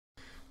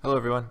Hello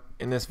everyone.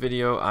 In this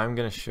video I'm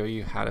going to show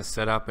you how to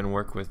set up and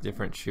work with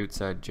different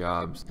Chuteside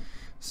jobs.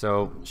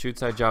 So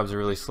Chuteside jobs are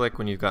really slick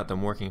when you've got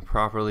them working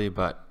properly,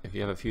 but if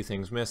you have a few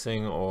things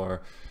missing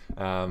or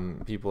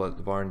people at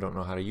the barn don't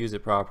know how to use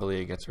it properly,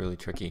 it gets really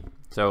tricky.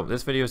 So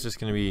this video is just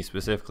going to be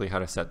specifically how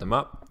to set them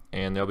up,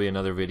 and there'll be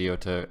another video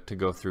to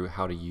go through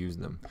how to use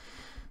them.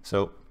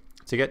 So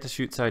to get to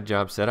Chuteside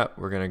job setup,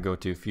 we're going to go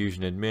to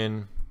Fusion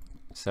Admin,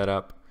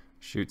 Setup,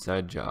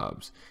 Chuteside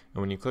jobs,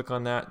 and when you click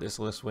on that, this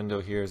list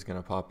window here is going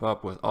to pop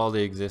up with all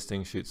the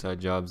existing Chuteside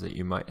jobs that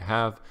you might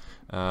have.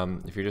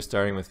 If you're just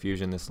starting with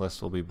Fusion, this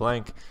list will be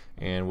blank,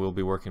 and we'll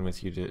be working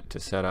with you to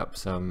set up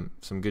some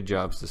good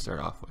jobs to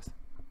start off with.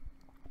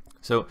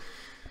 So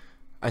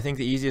I think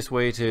the easiest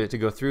way to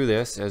go through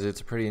this, as it's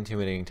a pretty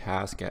intimidating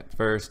task at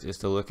first, is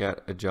to look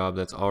at a job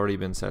that's already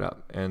been set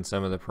up and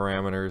some of the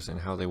parameters and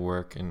how they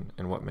work and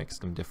what makes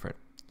them different.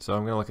 So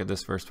I'm going to look at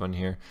this first one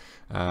here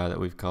that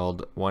we've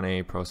called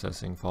 1A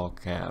processing fall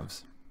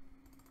calves.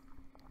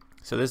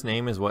 So this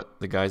name is what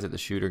the guys at the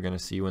chute are going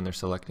to see when they're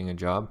selecting a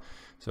job.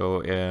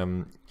 So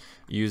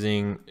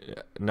using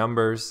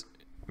numbers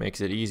makes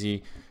it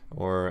easy,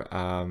 or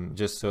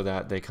just so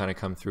that they kind of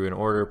come through in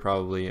order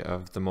probably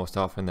of the most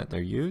often that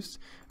they're used.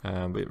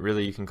 But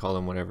really you can call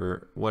them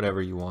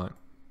whatever you want.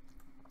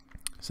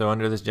 So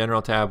under this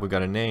general tab, we've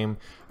got a name.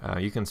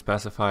 You can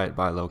specify it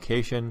by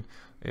location.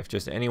 If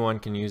just anyone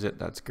can use it,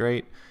 that's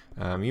great.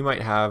 You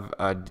might have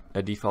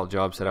a default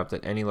job set up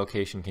that any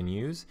location can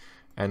use,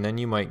 and then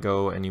you might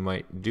go and you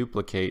might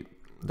duplicate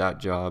that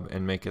job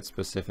and make it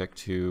specific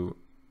to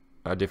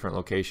a different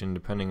location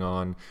depending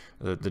on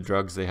the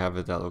drugs they have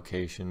at that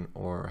location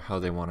or how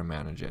they want to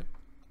manage it.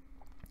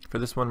 For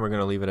this one, we're going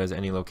to leave it as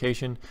any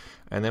location,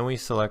 and then we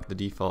select the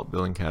default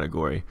billing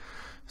category.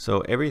 So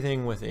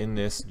everything within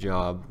this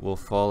job will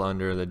fall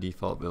under the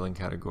default billing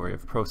category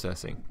of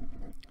processing.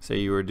 Say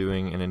you were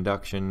doing an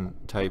induction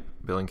type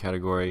billing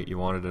category, you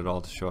wanted it all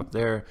to show up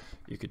there,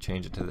 you could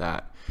change it to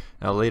that.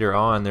 Now later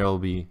on there will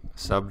be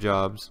sub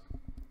jobs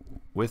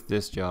with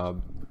this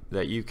job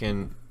that you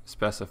can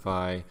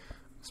specify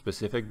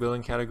specific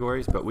billing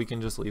categories, but we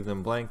can just leave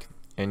them blank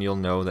and you'll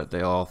know that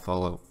they all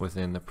follow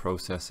within the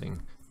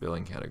processing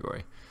billing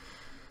category.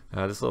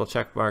 This little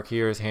check mark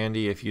here is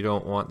handy if you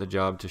don't want the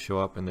job to show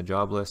up in the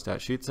job list at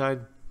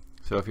Chuteside.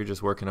 So if you're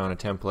just working on a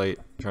template,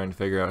 trying to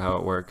figure out how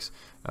it works,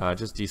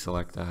 just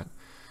deselect that.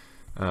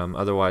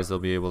 Otherwise they'll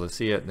be able to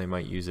see it and they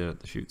might use it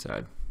at the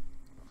Chuteside.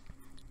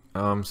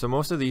 So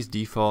most of these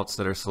defaults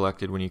that are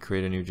selected when you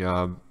create a new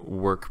job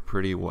work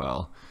pretty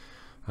well.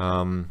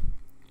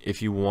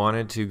 If you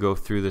wanted to go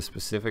through the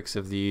specifics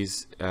of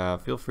these,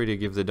 feel free to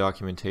give the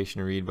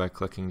documentation a read by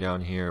clicking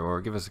down here,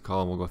 or give us a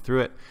call and we'll go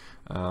through it.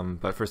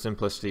 But for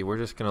simplicity, we're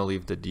just going to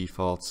leave the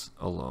defaults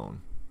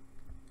alone.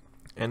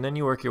 And then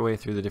you work your way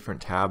through the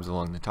different tabs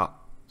along the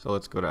top. So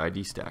let's go to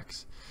ID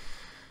stacks.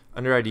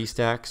 Under ID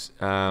stacks,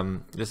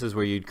 this is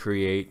where you'd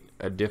create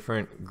a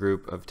different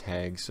group of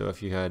tags. So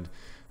if you had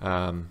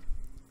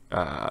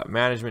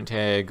management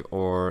tag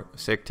or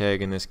sick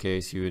tag in this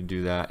case, you would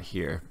do that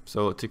here.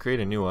 So to create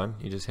a new one,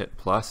 you just hit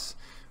plus.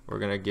 We're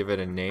going to give it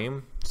a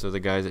name so the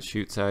guys at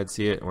Chuteside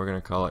see it, and we're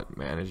going to call it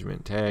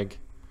management tag.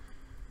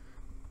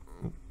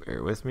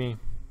 Bear with me,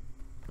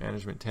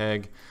 management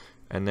tag.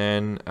 And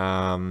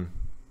then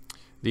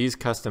these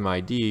custom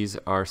IDs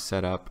are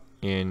set up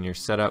in your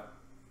setup,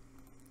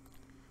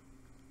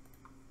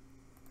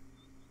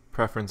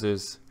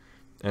 preferences,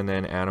 and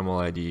then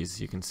animal IDs.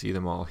 You can see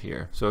them all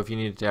here. So if you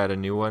needed to add a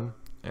new one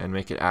and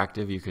make it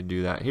active, you could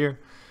do that here.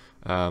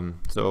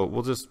 So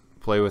we'll just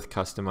play with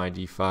custom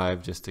ID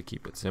 5 just to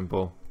keep it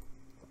simple.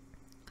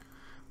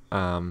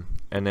 And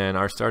then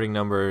our starting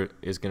number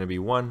is going to be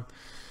 1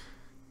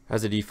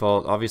 as a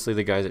default. Obviously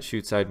the guys at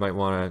Chuteside might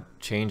want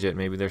to change it.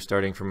 Maybe they're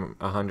starting from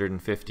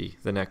 150,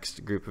 the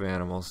next group of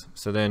animals.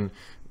 So then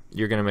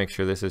you're going to make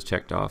sure this is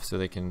checked off so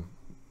they can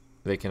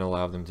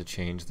allow them to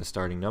change the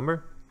starting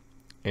number.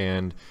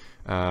 And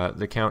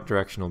the count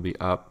direction will be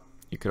up.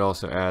 You could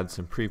also add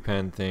some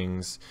prepend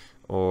things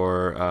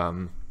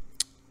or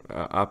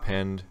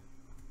append,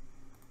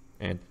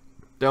 and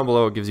down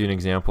below it gives you an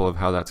example of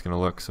how that's going to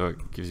look, so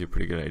it gives you a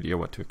pretty good idea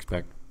what to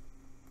expect.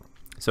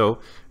 So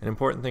an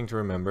important thing to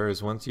remember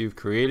is once you've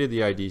created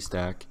the ID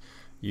stack,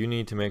 you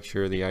need to make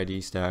sure the ID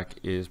stack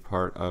is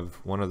part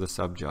of one of the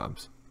sub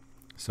jobs.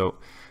 So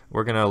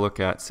we're going to look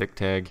at sick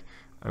tag.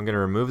 I'm going to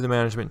remove the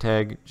management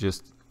tag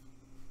just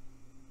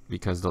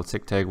because the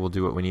sick tag will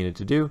do what we need it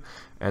to do,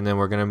 and then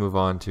we're going to move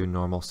on to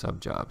normal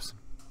sub jobs.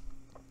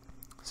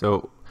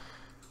 So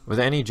with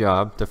any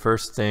job, the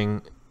first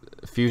thing,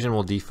 Fusion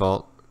will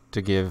default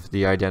to give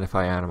the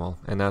identify animal,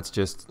 and that's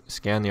just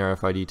scan the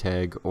RFID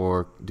tag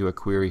or do a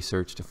query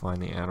search to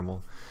find the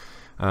animal.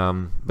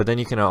 But then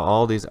you can add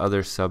all these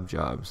other sub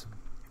jobs.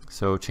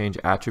 So change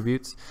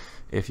attributes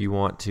if you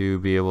want to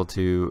be able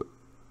to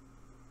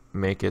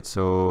make it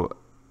so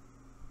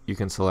you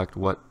can select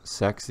what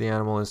sex the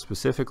animal is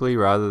specifically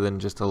rather than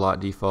just a lot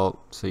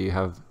default, so you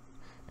have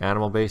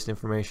animal based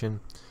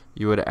information.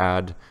 You would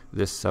add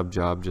this sub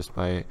job just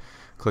by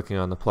clicking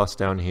on the plus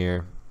down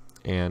here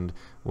and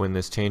when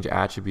this change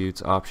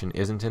attributes option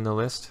isn't in the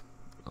list,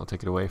 I'll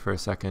take it away for a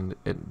second,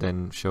 it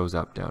then shows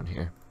up down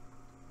here.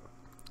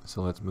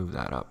 So let's move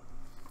that up.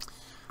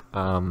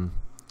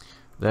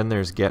 Then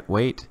there's get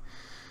weight.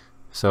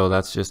 So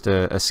that's just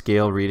a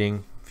scale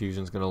reading.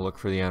 Fusion's going to look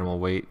for the animal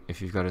weight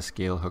if you've got a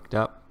scale hooked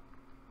up.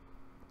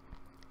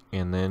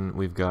 And then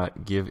we've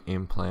got give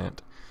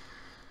implant.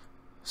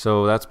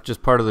 So that's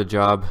just part of the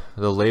job.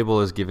 The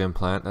label is give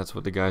implant. That's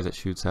what the guys at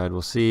Chuteside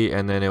will see,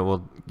 and then it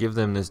will give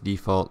them this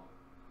default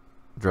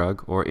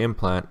drug or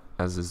implant,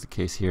 as is the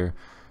case here,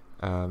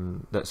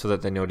 so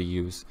that they know to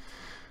use.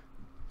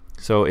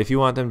 So if you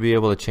want them to be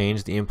able to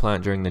change the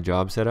implant during the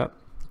job setup,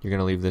 you're going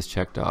to leave this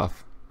checked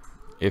off.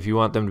 If you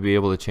want them to be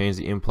able to change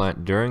the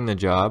implant during the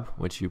job,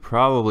 which you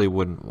probably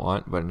wouldn't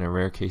want, but in a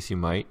rare case you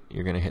might,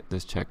 you're going to hit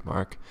this check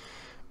mark.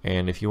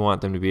 And if you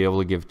want them to be able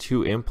to give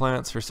 2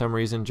 implants for some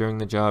reason during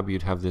the job,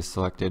 you'd have this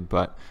selected.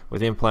 But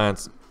with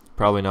implants,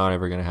 probably not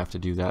ever going to have to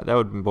do that. That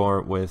would be more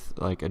with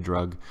like a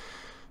drug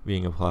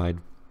being applied.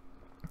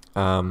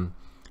 And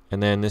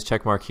then this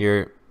check mark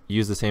here,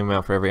 use the same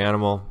amount for every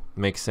animal.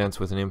 Makes sense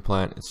with an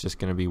implant. It's just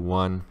going to be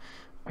 1.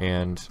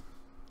 And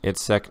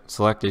it's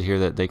selected here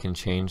that they can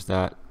change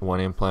that 1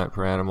 implant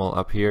per animal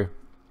up here.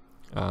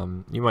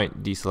 You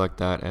might deselect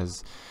that,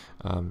 as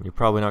you're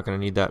probably not going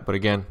to need that. But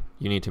again,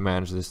 you need to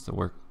manage this to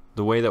work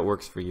the way that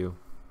works for you.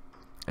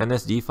 And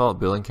this default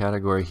billing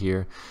category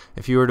here,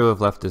 if you were to have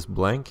left this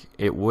blank,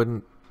 it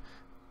wouldn't.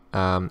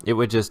 It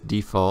would just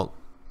default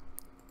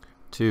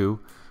to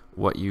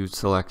what you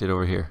selected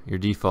over here, your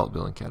default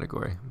billing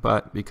category.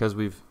 But because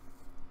we've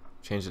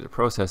changed it to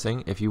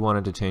processing, if you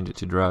wanted to change it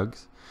to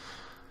drugs,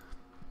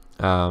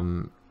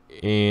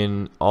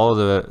 in all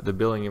of the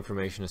billing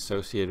information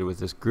associated with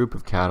this group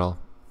of cattle,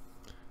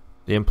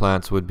 the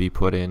implants would be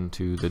put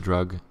into the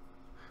drug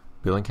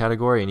billing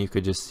category, and you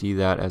could just see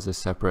that as a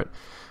separate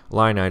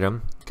line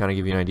item, kind of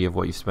give you an idea of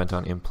what you spent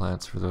on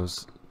implants for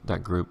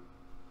that group.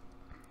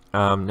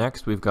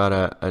 Next, we've got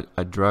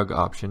a drug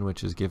option,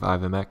 which is give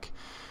Ivamec.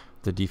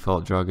 The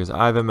default drug is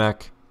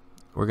Ivamec.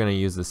 We're going to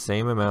use the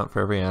same amount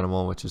for every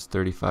animal, which is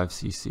 35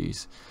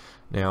 cc's.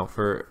 Now,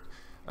 for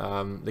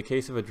the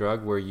case of a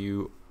drug where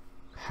you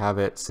have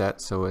it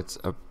set so it's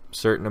a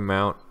certain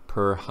amount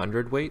per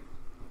hundredweight,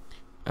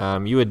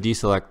 you would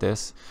deselect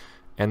this,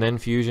 and then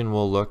Fusion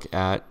will look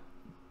at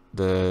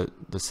the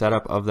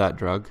setup of that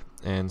drug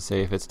and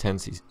say if it's 10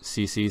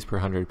 cc's per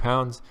 100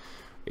 pounds,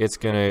 it's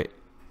going to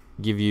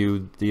give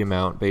you the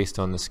amount based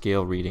on the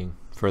scale reading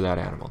for that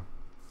animal.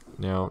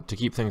 Now, to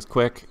keep things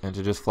quick and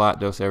to just flat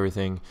dose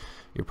everything,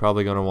 you're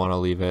probably going to want to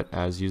leave it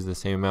as use the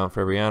same amount for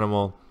every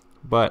animal,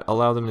 but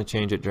allow them to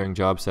change it during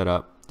job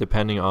setup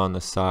depending on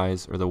the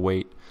size or the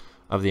weight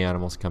of the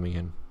animals coming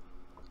in.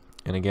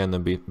 And again, the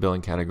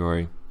billing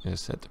category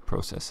is set to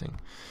processing.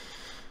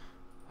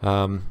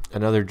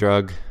 Another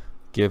drug,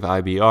 give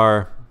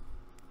IBR,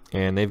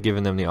 and they've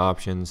given them the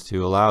options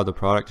to allow the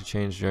product to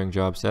change during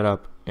job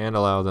setup and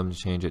allow them to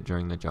change it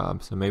during the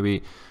job. So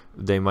maybe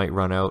they might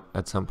run out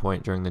at some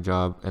point during the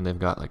job and they've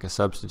got like a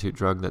substitute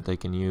drug that they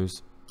can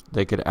use.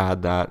 They could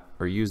add that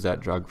or use that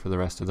drug for the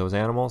rest of those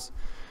animals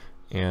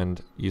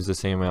and use the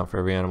same amount for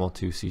every animal,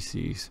 2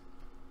 cc's.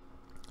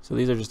 So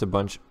these are just a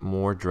bunch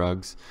more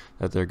drugs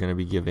that they're going to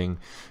be giving,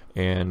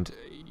 and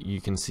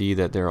you can see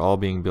that they're all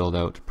being billed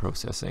out to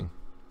processing.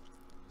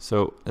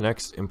 So the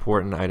next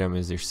important item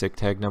is your sick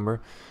tag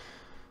number.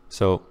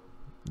 So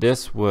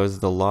this was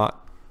the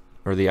lot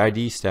or the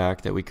ID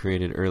stack that we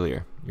created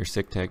earlier, your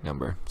sick tag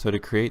number. So to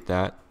create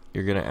that,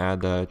 you're going to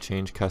add the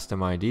change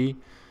custom ID,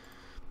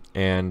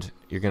 and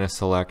you're going to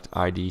select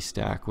ID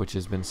stack, which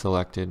has been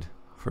selected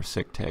for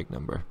sick tag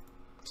number.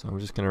 So I'm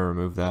just going to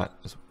remove that,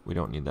 as we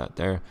don't need that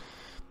there.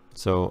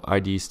 So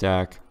ID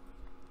stack,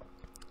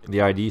 the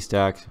ID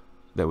stack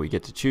that we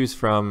get to choose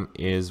from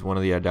is one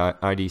of the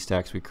ID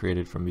stacks we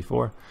created from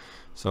before.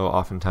 So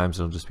oftentimes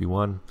it'll just be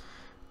 1.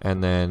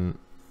 And then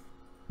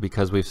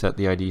because we've set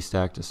the ID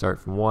stack to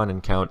start from 1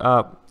 and count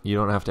up, you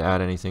don't have to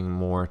add anything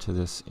more to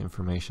this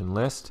information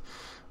list.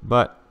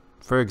 But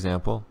for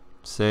example,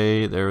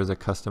 say there was a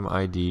custom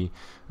ID,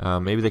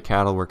 maybe the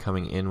cattle were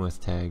coming in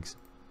with tags.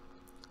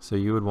 So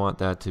you would want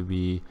that to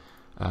be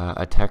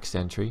a text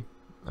entry.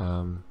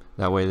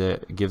 That way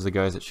that gives the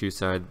guys at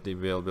Chuteside the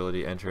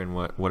availability to enter in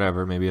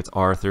whatever, maybe it's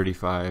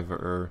R35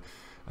 or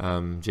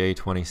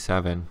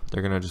J27.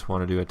 They're going to just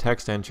want to do a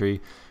text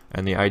entry,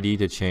 and the ID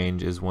to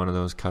change is one of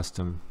those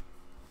custom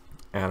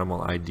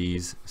animal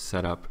IDs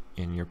set up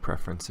in your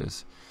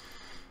preferences.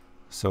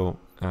 So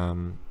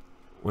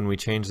when we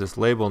change this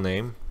label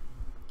name,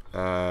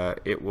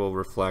 it will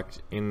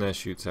reflect in the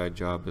Chuteside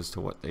job as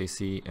to what they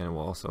see, and it will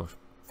also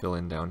fill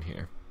in down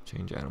here,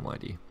 change animal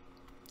ID.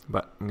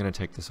 But I'm going to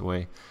take this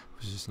away. It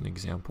was just an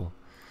example.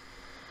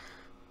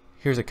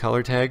 Here's a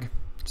color tag.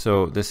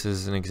 So this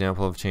is an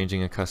example of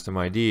changing a custom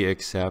ID,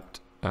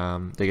 except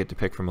they get to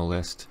pick from a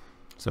list.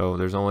 So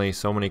there's only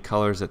so many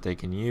colors that they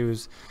can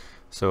use.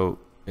 So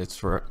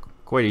it's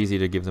quite easy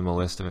to give them a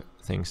list of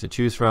things to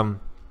choose from,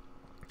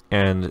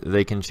 and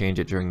they can change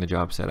it during the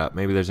job setup.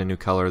 Maybe there's a new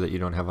color that you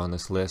don't have on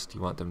this list.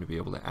 You want them to be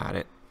able to add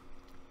it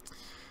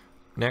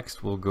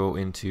Next, we'll go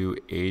into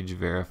age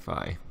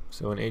verify.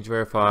 So an age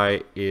verify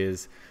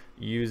is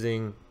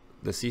using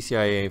the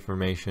CCIA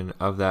information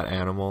of that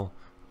animal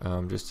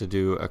just to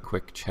do a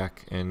quick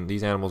check, and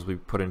these animals we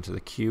put into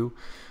the queue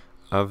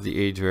of the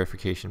age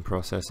verification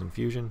process in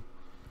Fusion.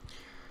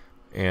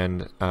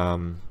 And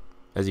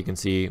as you can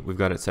see, we've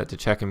got it set to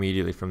check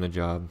immediately from the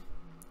job.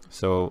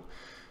 So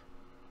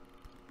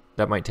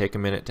that might take a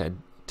minute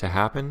to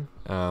happen.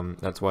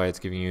 That's why it's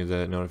giving you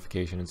the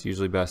notification. It's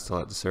usually best to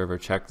let the server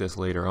check this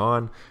later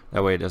on.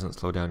 That way it doesn't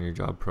slow down your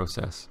job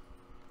process.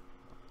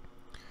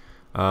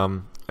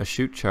 A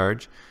chute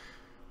charge.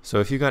 So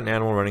if you've got an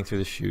animal running through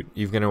the chute,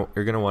 you're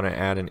gonna want to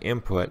add an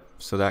input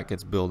so that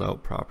gets billed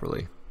out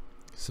properly.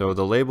 So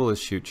the label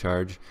is chute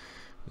charge,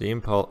 the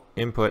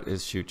input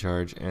is chute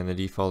charge, and the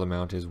default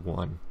amount is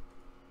 1.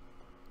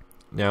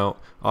 Now,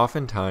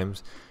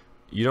 oftentimes,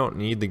 you don't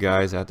need the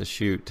guys at the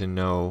chute to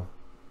know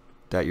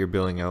that you're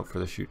billing out for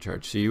the chute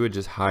charge, so you would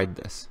just hide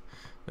this.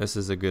 This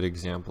is a good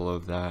example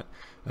of that.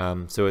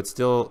 So it's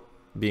still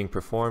being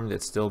performed,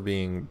 it's still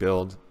being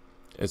billed,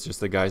 it's just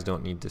the guys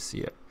don't need to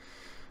see it.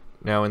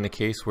 Now in the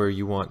case where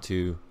you want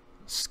to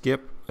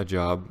skip a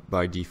job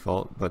by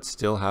default but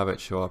still have it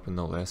show up in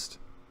the list,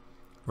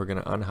 we're going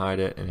to unhide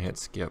it and hit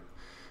skip.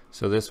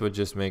 So this would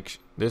just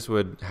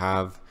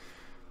have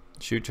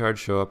chute charge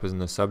show up as in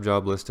the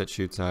subjob list at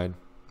Chuteside,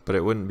 but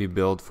it wouldn't be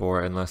billed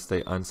for unless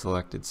they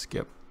unselected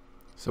skip.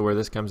 So where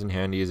this comes in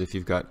handy is if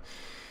you've got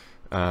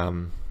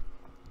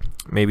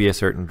maybe a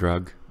certain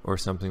drug or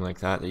something like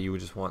that you would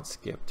just want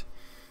skipped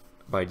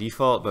by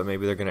default, but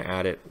maybe they're going to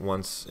add it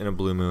once in a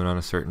blue moon on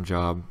a certain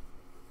job.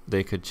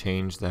 They could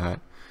change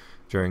that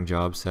during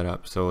job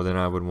setup. So then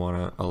I would want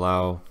to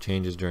allow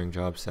changes during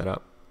job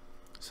setup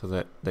so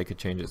that they could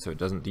change it so it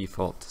doesn't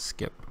default to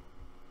skip.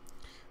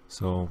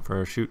 So for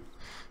our chute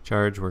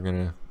charge, we're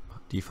going to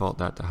default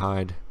that to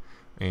hide,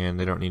 and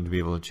they don't need to be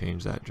able to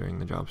change that during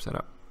the job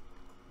setup.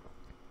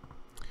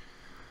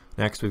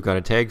 Next, we've got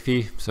a tag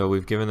fee. So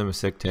we've given them a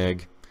sick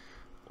tag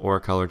or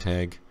a color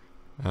tag.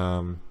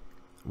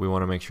 We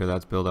want to make sure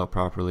that's billed out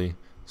properly.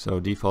 So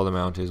default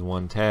amount is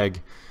 1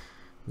 tag.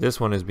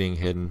 This one is being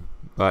hidden,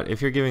 but if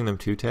you're giving them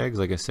 2 tags,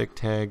 like a sick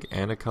tag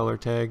and a color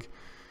tag,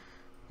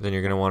 then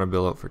you're going to want to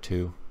bill out for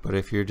 2. But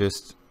if you're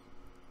just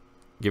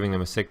giving them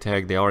a sick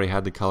tag, they already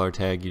had the color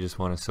tag, you just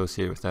want to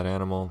associate it with that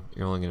animal,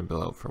 you're only going to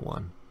bill out for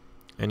 1.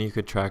 And you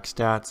could track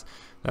stats.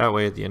 That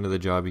way at the end of the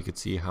job you could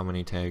see how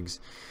many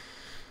tags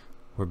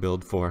were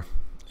billed for,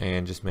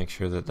 and just make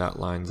sure that that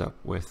lines up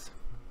with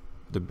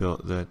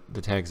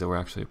the tags that were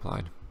actually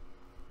applied.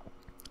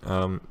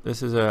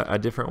 This is a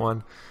different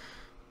one,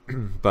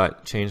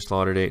 but change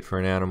slaughter date for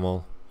an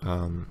animal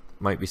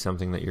might be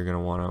something that you're going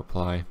to want to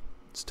apply.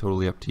 It's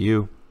totally up to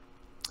you.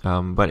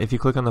 But if you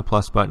click on the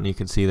plus button, you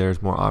can see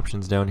there's more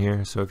options down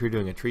here. So if you're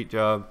doing a treat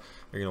job,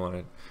 you're going to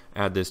want to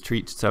add this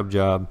treat sub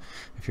job.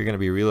 If you're going to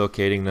be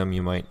relocating them,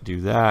 you might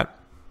do that.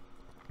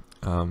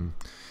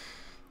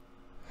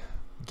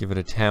 Give it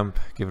a temp,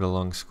 give it a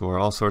lung score,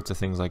 all sorts of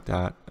things like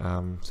that.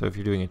 So if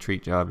you're doing a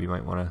treat job, you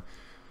might want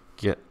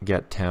to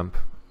get temp.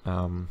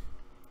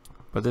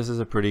 But this is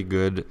a pretty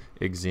good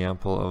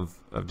example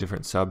of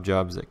different sub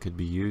jobs that could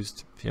be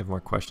used. If you have more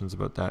questions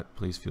about that,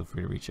 please feel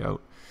free to reach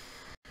out.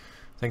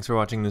 Thanks for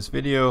watching this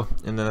video.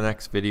 In the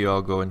next video,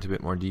 I'll go into a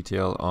bit more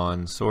detail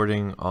on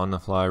sorting, on the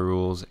fly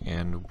rules,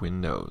 and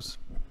windows.